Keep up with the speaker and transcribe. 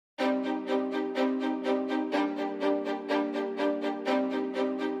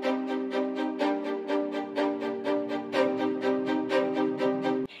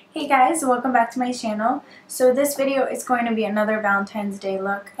guys, welcome back to my channel. So this video is going to be another Valentine's Day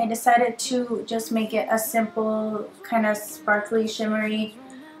look. I decided to just make it a simple, kind of sparkly, shimmery,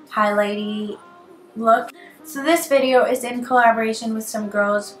 highlighty look. So this video is in collaboration with some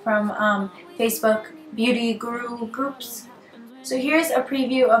girls from Facebook beauty guru groups. So here's a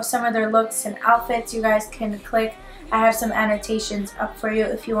preview of some of their looks and outfits. You guys can click. I have some annotations up for you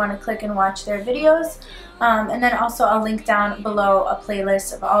if you want to click and watch their videos. And then also I'll link down below a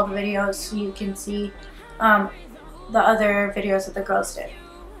playlist of all the videos so you can see the other videos that the girls did.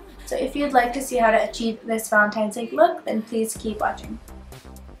 So if you'd like to see how to achieve this Valentine's Day look, then please keep watching.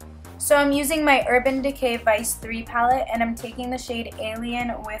 So I'm using my Urban Decay Vice 3 palette, and I'm taking the shade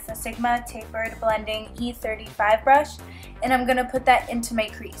Alien with a Sigma Tapered Blending E35 brush, and I'm going to put that into my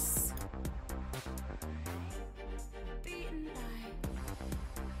crease.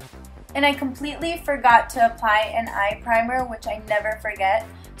 And I completely forgot to apply an eye primer, which I never forget.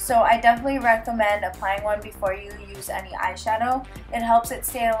 So I definitely recommend applying one before you use any eyeshadow. It helps it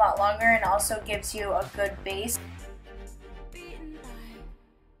stay a lot longer and also gives you a good base.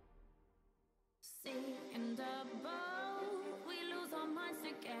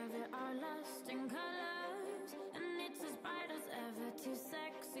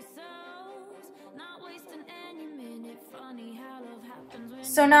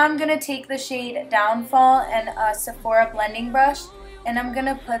 So now I'm going to take the shade Downfall and a Sephora blending brush, and I'm going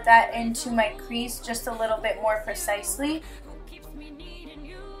to put that into my crease just a little bit more precisely.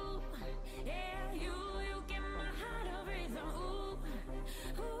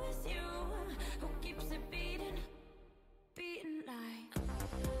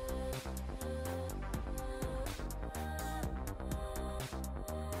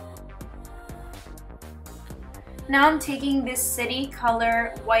 Now I'm taking this City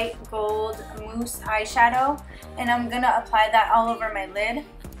Color White Gold Mousse eyeshadow, and I'm going to apply that all over my lid.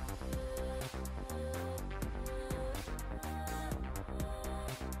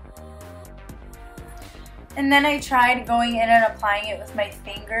 And then I tried going in and applying it with my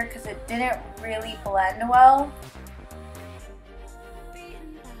finger because it didn't really blend well.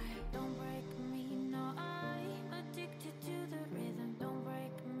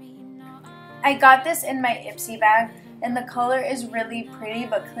 I got this in my Ipsy bag, and the color is really pretty,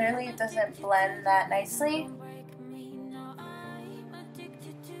 but clearly it doesn't blend that nicely.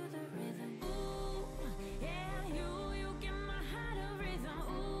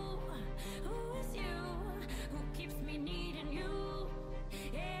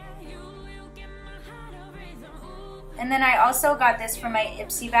 And then I also got this from my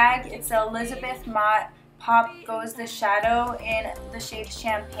Ipsy bag. It's the Elizabeth Mott Pop Goes the Shadow in the shade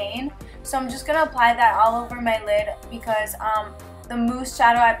Champagne. So I'm just going to apply that all over my lid because the mousse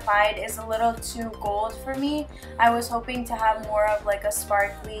shadow I applied is a little too gold for me. I was hoping to have more of like a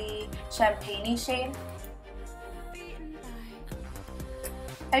sparkly champagne-y shade.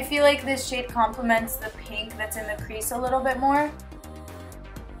 I feel like this shade complements the pink that's in the crease a little bit more.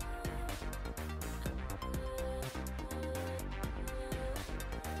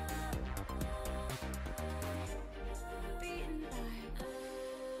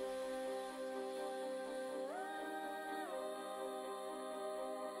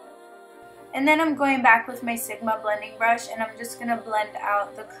 And then I'm going back with my Sigma blending brush, and I'm just going to blend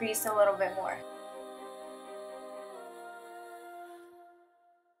out the crease a little bit more.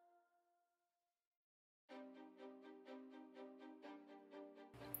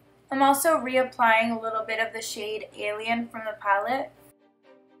 I'm also reapplying a little bit of the shade Alien from the palette.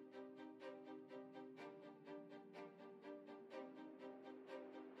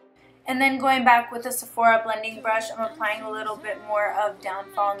 And then going back with the Sephora blending brush, I'm applying a little bit more of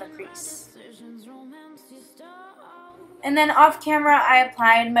Downfall in the crease. And then off camera, I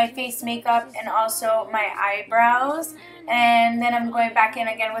applied my face makeup and also my eyebrows. And then I'm going back in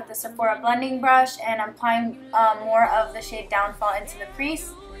again with the Sephora blending brush, and I'm applying more of the shade Downfall into the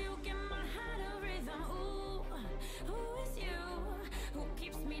crease.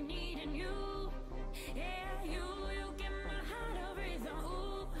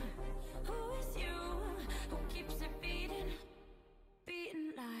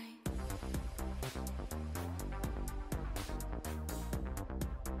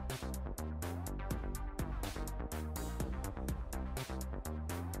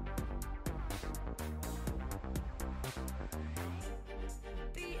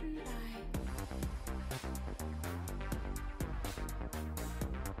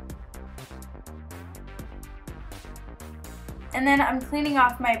 And then I'm cleaning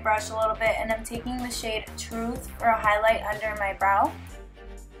off my brush a little bit, and I'm taking the shade Truth for a highlight under my brow.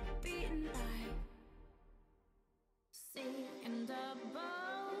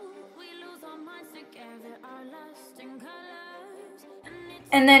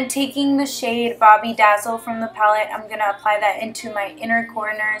 And then taking the shade Bobby Dazzle from the palette, I'm going to apply that into my inner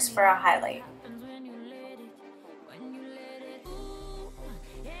corners for a highlight.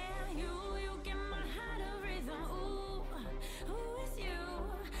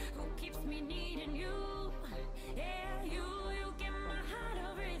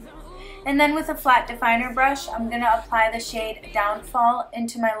 And then with a flat definer brush, I'm going to apply the shade Downfall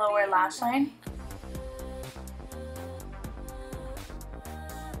into my lower lash line.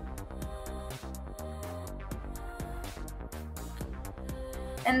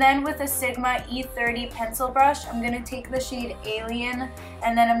 And then with a Sigma E30 pencil brush, I'm going to take the shade Alien,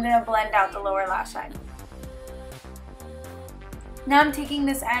 and then I'm going to blend out the lower lash line. Now I'm taking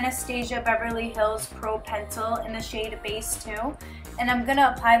this Anastasia Beverly Hills Pro Pencil in the shade Base 2, and I'm going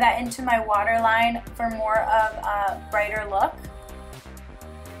to apply that into my waterline for more of a brighter look.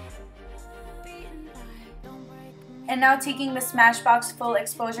 And now taking the Smashbox Full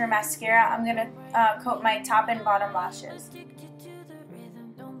Exposure Mascara, I'm going to coat my top and bottom lashes.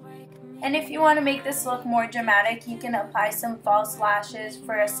 And if you want to make this look more dramatic, you can apply some false lashes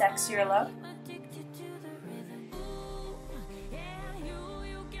for a sexier look.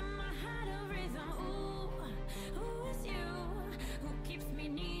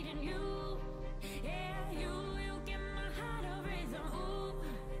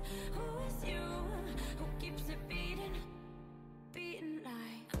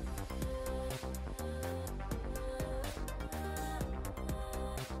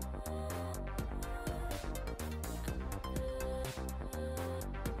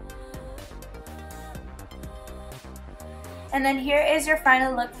 And then here is your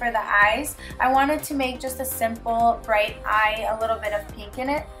final look for the eyes. I wanted to make just a simple bright eye, a little bit of pink in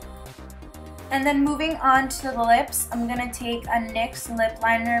it. And then moving on to the lips, I'm going to take a NYX lip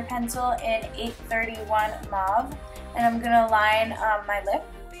liner pencil in 831 Mauve, and I'm going to line my lip.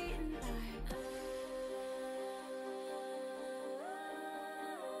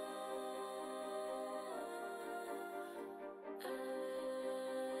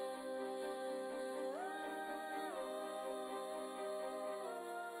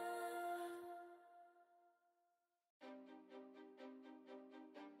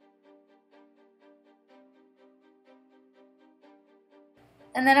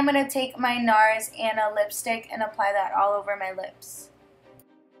 And then I'm going to take my NARS Anna lipstick and apply that all over my lips.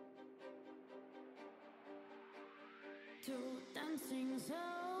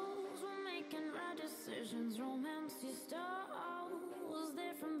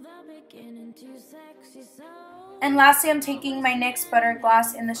 And lastly, I'm taking my NYX Butter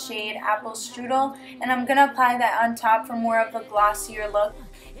Gloss in the shade Apple Strudel, and I'm going to apply that on top for more of a glossier look.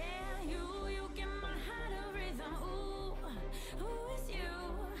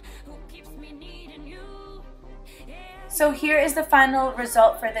 So here is the final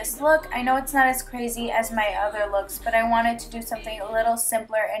result for this look. I know it's not as crazy as my other looks, but I wanted to do something a little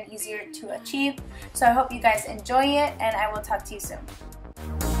simpler and easier to achieve. So I hope you guys enjoy it, and I will talk to you soon.